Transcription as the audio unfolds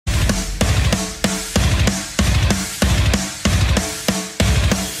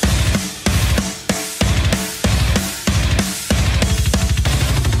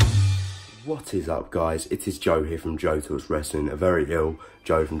What is up, guys? It is Joe here from JoeTalksWrestling, a very ill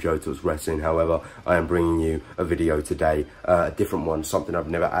Joe from JoeTalksWrestling. However, I am bringing you a video today, a different one, something I've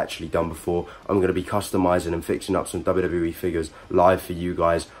never actually done before. I'm going to be customizing and fixing up some WWE figures live for you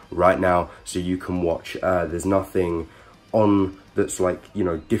guys right now, so you can watch. There's nothing on that's like, you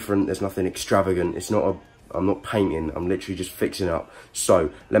know, different. There's nothing extravagant. I'm not painting, I'm literally just fixing up. So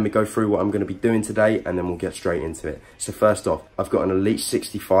let me go through what I'm going to be doing today and then we'll get straight into it. So first off, I've got an Elite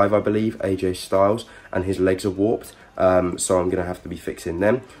 65, I believe, AJ Styles, and his legs are warped. So I'm going to have to be fixing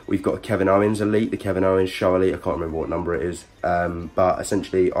them. We've got a Kevin Owens Elite, the Kevin Owens Show Elite. I can't remember what number it is. But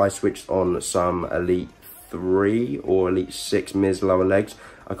essentially I switched on some Elite 3 or Elite 6 Miz lower legs.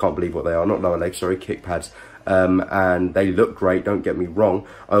 I can't believe what they are. Not lower legs, sorry, kick pads. And they look great, don't get me wrong.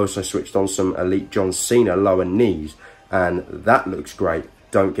 I also switched on some Elite John Cena lower knees, and that looks great,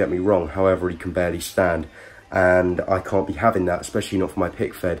 don't get me wrong. However, he can barely stand, and I can't be having that, especially not for my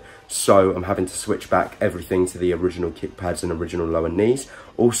pick fed. So I'm having to switch back everything to the original kick pads and original lower knees.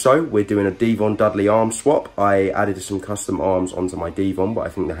 Also, we're doing a Devon Dudley arm swap. I added some custom arms onto my Devon, but I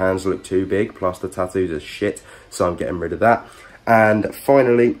think the hands look too big, plus the tattoos are shit, so I'm getting rid of that. And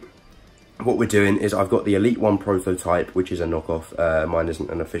finally, what we're doing is I've got the Elite 1 prototype, which is a knockoff. Mine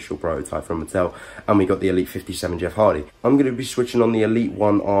isn't an official prototype from Mattel. And we got the Elite 57 Jeff Hardy. I'm going to be switching on the Elite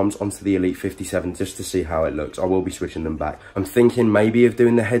 1 arms onto the Elite 57 just to see how it looks. I will be switching them back. I'm thinking maybe of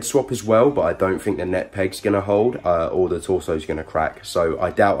doing the head swap as well, but I don't think the net peg's going to hold or the torso's going to crack. So I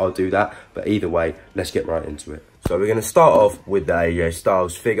doubt I'll do that. But either way, let's get right into it. So we're going to start off with the AJ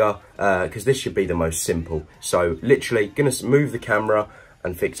Styles figure because this should be the most simple. So literally going to move the camera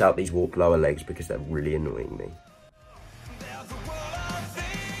and fix out these warped lower legs because they're really annoying me.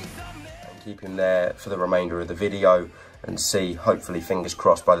 Keep him there for the remainder of the video and see, hopefully, fingers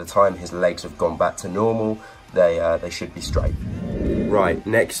crossed, by the time his legs have gone back to normal, they should be straight. Right,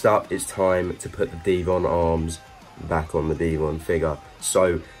 next up, it's time to put the Devon arms back on the Devon figure.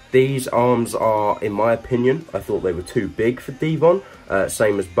 So these arms are, in my opinion, I thought they were too big for Devon,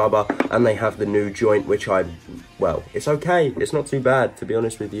 same as Bubba, and they have the new joint, which well, it's okay, it's not too bad, to be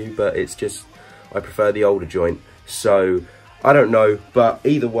honest with you, but it's just, I prefer the older joint. So I don't know, but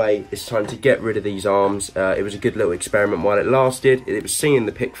either way, it's time to get rid of these arms. It was a good little experiment while it lasted. It was seeing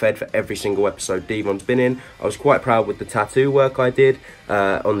the pick fed for every single episode Devon's been in. I was quite proud with the tattoo work I did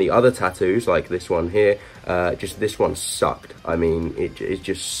on the other tattoos, like this one here. Just this one sucked. I mean, it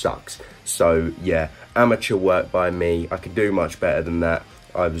just sucks. So yeah, amateur work by me. I could do much better than that.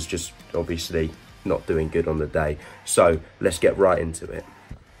 I was just obviously not doing good on the day. So let's get right into it.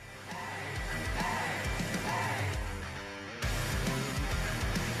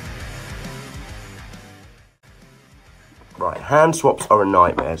 Right, hand swaps are a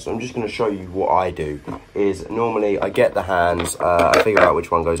nightmare, so I'm just going to show you what I do. Is normally I get the hands, I figure out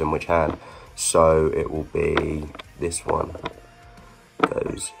which one goes in which hand. So it will be this one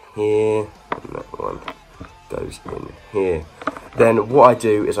goes here, and that one goes in here. Then what I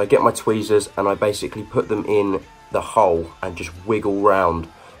do is I get my tweezers and I basically put them in the hole and just wiggle round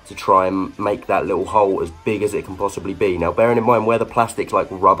to try and make that little hole as big as it can possibly be. Now, bearing in mind where the plastic's like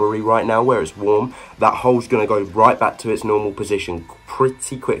rubbery right now, where it's warm, that hole's going to go right back to its normal position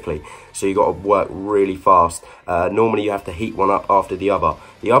pretty quickly. So you got to work really fast. Normally you have to heat one up after the other.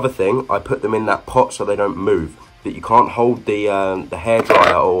 The other thing, I put them in that pot so they don't move. That you can't hold the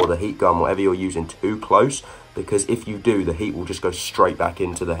hairdryer or the heat gun, whatever you're using, too close, because if you do, the heat will just go straight back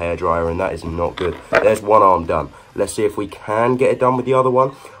into the hairdryer, and that is not good. There's one arm done. Let's see if we can get it done with the other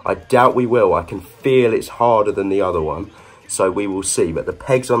one. I doubt we will. I can feel it's harder than the other one, so we will see. But the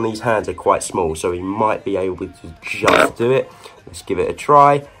pegs on these hands are quite small, so we might be able to just do it. Let's give it a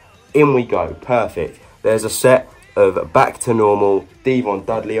try. In we go. Perfect. There's a set of back to normal Devon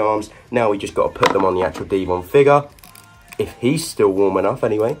Dudley arms. Now we just got to put them on the actual Devon figure, if he's still warm enough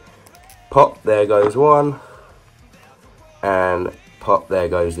anyway. Pop, there goes one, and pop, there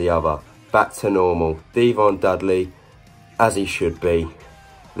goes the other. Back to normal Devon Dudley, as he should be.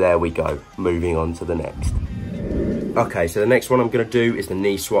 There we go. Moving on to the next. Okay, so the next one I'm going to do is the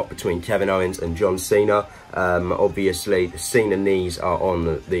knee swap between Kevin Owens and John Cena. Obviously the Cena knees are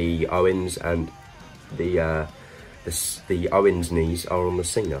on the Owens, and the Owens knees are on the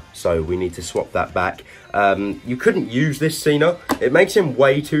Cena, so we need to swap that back. You couldn't use this Cena. It makes him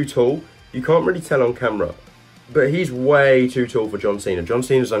way too tall. You can't really tell on camera, but he's way too tall for John Cena. John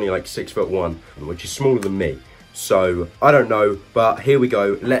Cena's only like 6'1", which is smaller than me. So I don't know, but here we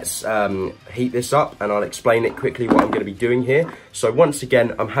go. Let's heat this up and I'll explain it quickly what I'm going to be doing here. So once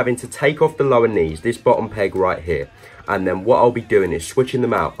again, I'm having to take off the lower knees, this bottom peg right here. And then what I'll be doing is switching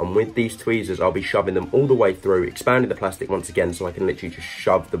them out, and with these tweezers I'll be shoving them all the way through, expanding the plastic once again so I can literally just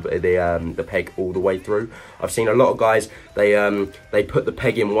shove the peg all the way through. I've seen a lot of guys, they put the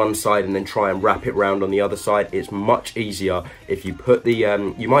peg in one side and then try and wrap it round on the other side. It's much easier if you put the,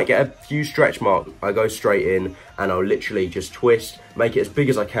 you might get a few stretch marks. I go straight in and I'll literally just twist, make it as big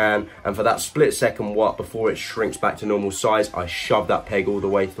as I can, and for that split second before it shrinks back to normal size, I shove that peg all the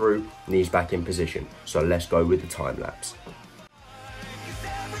way through, knees back in position. So let's go with the time lapse.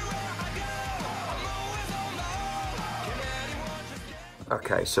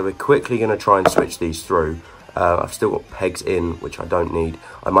 Okay, so we're quickly going to try and switch these through. I've still got pegs in, which I don't need.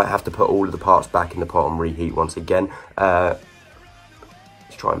 I might have to put all of the parts back in the pot and reheat once again. Let's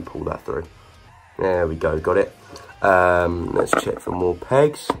try and pull that through. There we go, got it. Let's check for more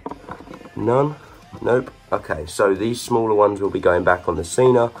pegs. None? Nope. Okay, so these smaller ones will be going back on the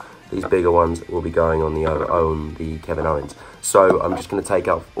Cena. These bigger ones will be going on the Kevin Owens. So I'm just going to take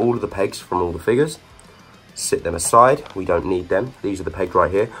out all of the pegs from all the figures. Sit them aside, we don't need them. These are the pegs right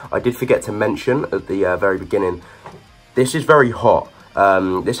here. I did forget to mention at the very beginning, this is very hot.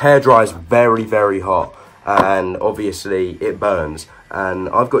 This hair dries very, very hot, and obviously it burns. And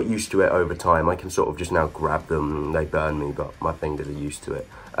I've got used to it over time. I can sort of just now grab them, they burn me, but my fingers are used to it.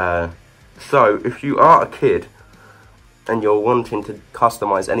 So if you are a kid and you're wanting to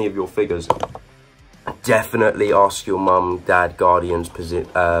customize any of your figures, definitely ask your mum, dad, guardian's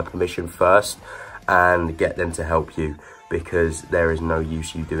permission first, and get them to help you, because there is no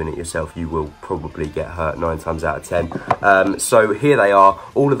use you doing it yourself. You will probably get hurt 9 times out of 10. So here they are,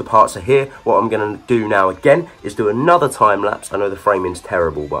 all of the parts are here. What I'm going to do now again is do another time lapse. I know the framing's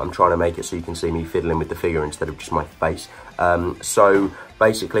terrible, but I'm trying to make it so you can see me fiddling with the figure instead of just my face. So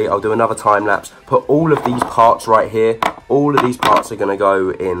basically I'll do another time lapse, put all of these parts right here. All of these parts are going to go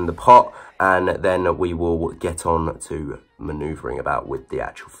in the pot, and then we will get on to manoeuvring about with the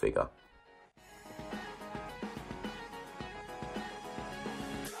actual figure.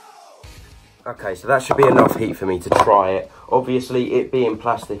 Okay, so that should be enough heat for me to try it. Obviously, it being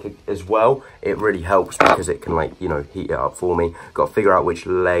plastic as well, it really helps because it can, like, you know, heat it up for me. Got to figure out which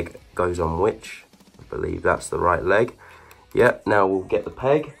leg goes on which. I believe that's the right leg. Yep, now we'll get the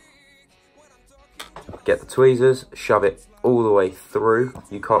peg. Get the tweezers, shove it all the way through.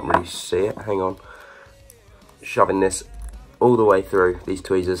 You can't really see it, hang on. Shoving this all the way through, these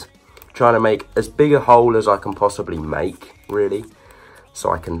tweezers. Trying to make as big a hole as I can possibly make, really.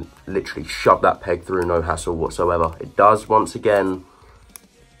 So I can literally shove that peg through, no hassle whatsoever. It does, once again,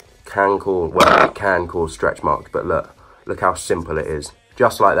 it can cause stretch marks, but look how simple it is.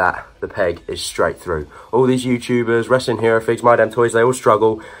 Just like that, the peg is straight through. All these YouTubers, Wrestling Hero Figs, My Damn Toys, they all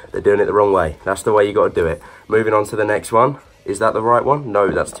struggle. They're doing it the wrong way. That's the way you got to do it. Moving on to the next one. Is that the right one? No,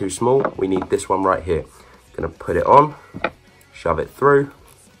 that's too small. We need this one right here. Gonna put it on, shove it through,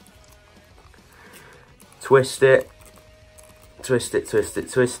 twist it. Twist it, twist it,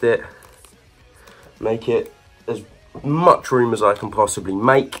 twist it. Make it as much room as I can possibly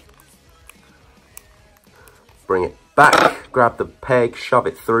make. Bring it back, grab the peg, shove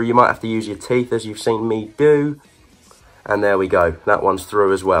it through. You might have to use your teeth, as you've seen me do. And there we go, that one's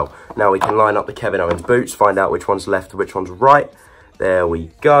through as well. Now we can line up the Kevin Owens boots, find out which one's left and which one's right. There we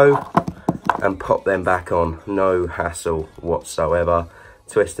go. And pop them back on, no hassle whatsoever.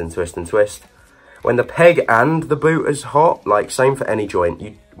 Twist and twist and twist. When the peg and the boot is hot, like same for any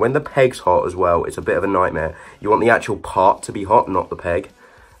joint, when the peg's hot as well, it's a bit of a nightmare. You want the actual part to be hot, not the peg.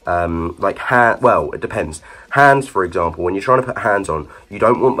 Well, it depends. Hands, for example, when you're trying to put hands on, you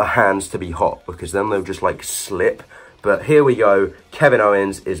don't want the hands to be hot because then they'll just like slip. But here we go, Kevin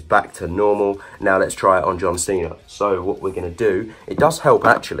Owens is back to normal. Now let's try it on John Cena. So what we're gonna do, it does help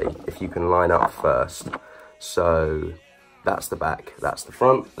actually, if you can line up first. So that's the back, that's the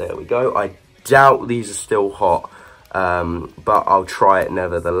front, there we go. I doubt these are still hot, but I'll try it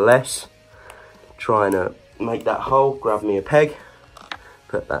nevertheless. Trying to make that hole, grab me a peg,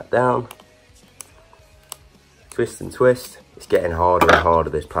 put that down, twist and twist. It's getting harder and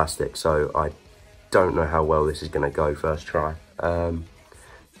harder, this plastic, so I don't know how well this is going to go first try.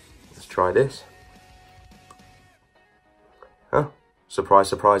 Let's try this. Huh? Surprise,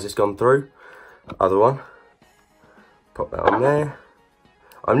 surprise, it's gone through. Other one. Pop that on there.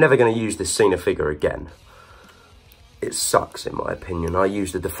 I'm never going to use this Cena figure again. It sucks, in my opinion. I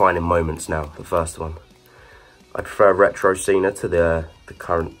use the Defining Moments now, the first one. I prefer retro Cena to the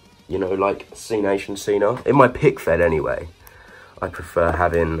current, you know, like C-Nation Cena. In my pick fed anyway, I prefer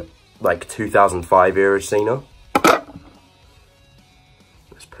having like 2005 era Cena.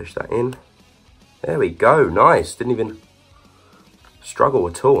 Let's push that in. There we go, nice. Didn't even struggle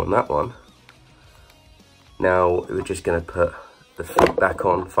at all on that one. Now we're just going to put the feet back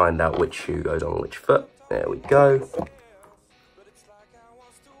on, find out which shoe goes on which foot. There we go.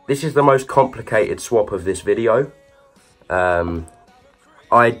 This is the most complicated swap of this video.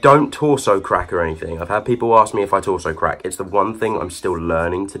 I don't torso crack or anything. I've had people ask me if I torso crack. It's the one thing I'm still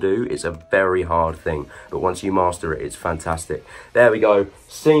learning to do. It's a very hard thing, but once you master it, it's fantastic. There we go.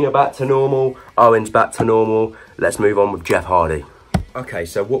 Cena back to normal. Owens back to normal. Let's move on with Jeff Hardy. Okay,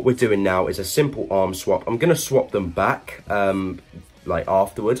 so what we're doing now is a simple arm swap. I'm going to swap them back like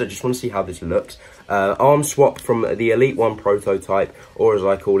afterwards. I just want to see how this looks. Arm swap from the Elite 1 prototype, or as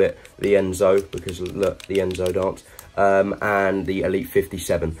I call it, the Enzo, because look, the Enzo dance. And the Elite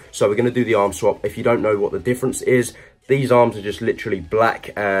 57. So we're going to do the arm swap. If you don't know what the difference is, these arms are just literally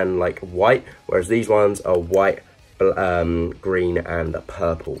black and like white, whereas these ones are white, green and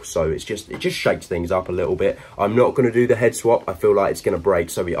purple. So it just shakes things up a little bit. I'm not going to do the head swap. I feel like it's going to break,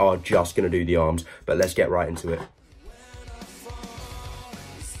 so we are just going to do the arms. But let's get right into it.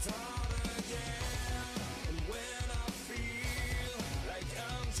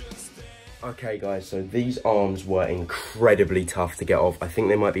 Okay guys, so these arms were incredibly tough to get off. I think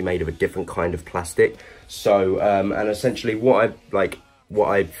they might be made of a different kind of plastic. So, and essentially what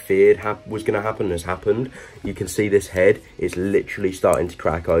I feared was going to happen has happened. You can see this head is literally starting to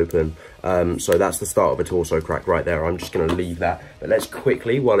crack open. So that's the start of a torso crack right there. I'm just going to leave that. But let's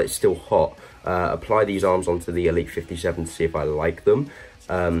quickly, while it's still hot, apply these arms onto the Elite 57 to see if I like them.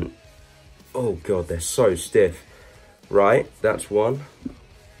 Oh God, they're so stiff. Right, that's one.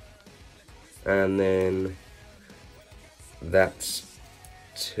 And then that's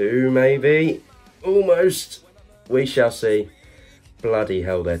two, maybe. Almost. We shall see. Bloody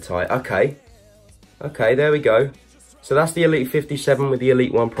hell, they're tight. Okay. Okay, there we go. So that's the Elite 57 with the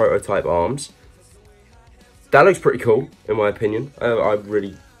Elite 1 prototype arms. That looks pretty cool, in my opinion. I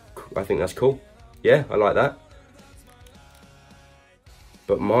think that's cool. Yeah, I like that.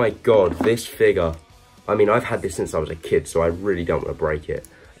 But my God, this figure. I mean, I've had this since I was a kid, so I really don't want to break it.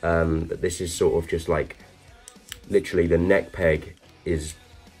 But this is sort of just like, literally the neck peg is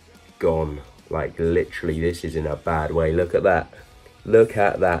gone. Like literally this is in a bad way. Look at that. Look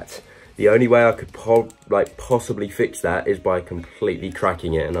at that. The only way I could possibly fix that is by completely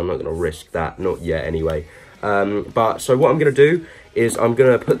cracking it, and I'm not going to risk that, not yet anyway. But so what I'm going to do is I'm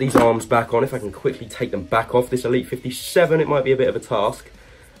going to put these arms back on. If I can quickly take them back off this Elite 57, it might be a bit of a task.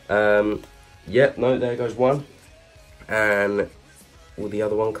 Yep, no, there goes one. And will the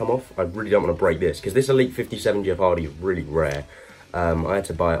other one come off? I really don't want to break this, because this Elite 57 Jeff Hardy is really rare. I had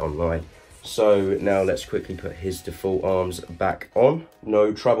to buy it online. So now let's quickly put his default arms back on.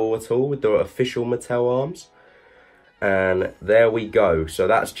 No trouble at all with the official Mattel arms. And there we go. So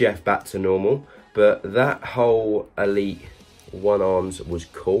that's Jeff back to normal. But that whole Elite 1 arms was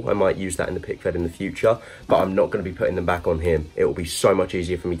cool. I might use that in the pick fed in the future, but I'm not going to be putting them back on him. It will be so much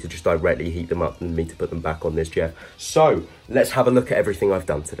easier for me to just directly heat them up than me to put them back on this Jeff. So let's have a look at everything I've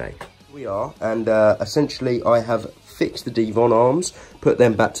done today. Here we are, and essentially I have fixed the Devon arms, put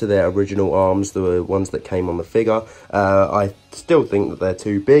them back to their original arms, the ones that came on the figure. I still think that they're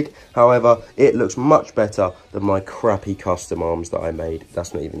too big. However, it looks much better than my crappy custom arms that I made.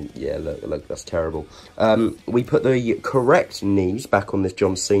 That's not even, yeah, look, that's terrible. We put the correct knees back on this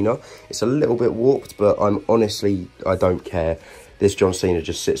John Cena. It's a little bit warped, but I don't care. This John Cena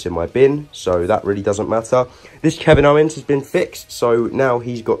just sits in my bin, so that really doesn't matter. This Kevin Owens has been fixed, so now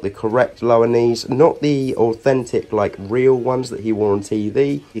he's got the correct lower knees. Not the authentic, like, real ones that he wore on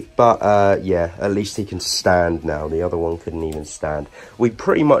TV. But, yeah, at least he can stand now. The other one couldn't even stand. We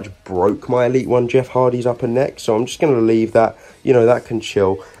pretty much broke my Elite 1 Jeff Hardy's upper neck, so I'm just going to leave that. You know, that can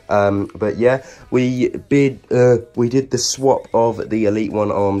chill. But yeah, we did the swap of the Elite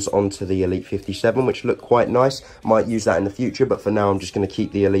 1 arms onto the Elite 57, which looked quite nice. Might use that in the future, but for now I'm just going to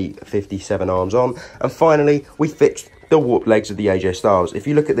keep the Elite 57 arms on. And finally, we fixed the warped legs of the AJ Styles. If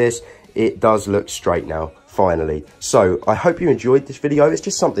you look at this, it does look straight now, finally. So I hope you enjoyed this video. It's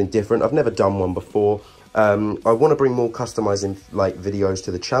just something different. I've never done one before. I want to bring more customizing videos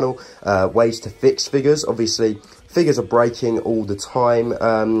to the channel, ways to fix figures. Obviously, figures are breaking all the time.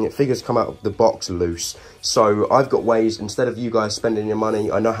 Figures come out of the box loose. So I've got ways, instead of you guys spending your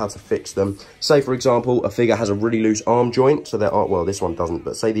money, I know how to fix them. Say, for example, a figure has a really loose arm joint. So there are, well, this one doesn't,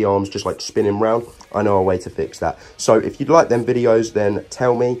 but say the arm's just like spinning round. I know a way to fix that. So if you'd like them videos, then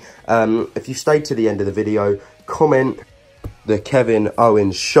tell me. If you stayed to the end of the video, comment the Kevin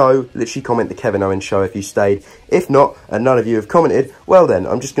Owens show. Literally comment the Kevin Owens show if you stayed. If not, and none of you have commented, well then,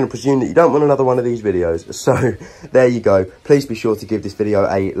 I'm just going to presume that you don't want another one of these videos. So, there you go. Please be sure to give this video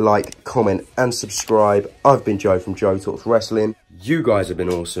a like, comment, and subscribe. I've been Joe from Joe Talks Wrestling. You guys have been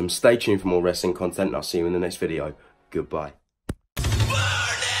awesome. Stay tuned for more wrestling content, and I'll see you in the next video. Goodbye.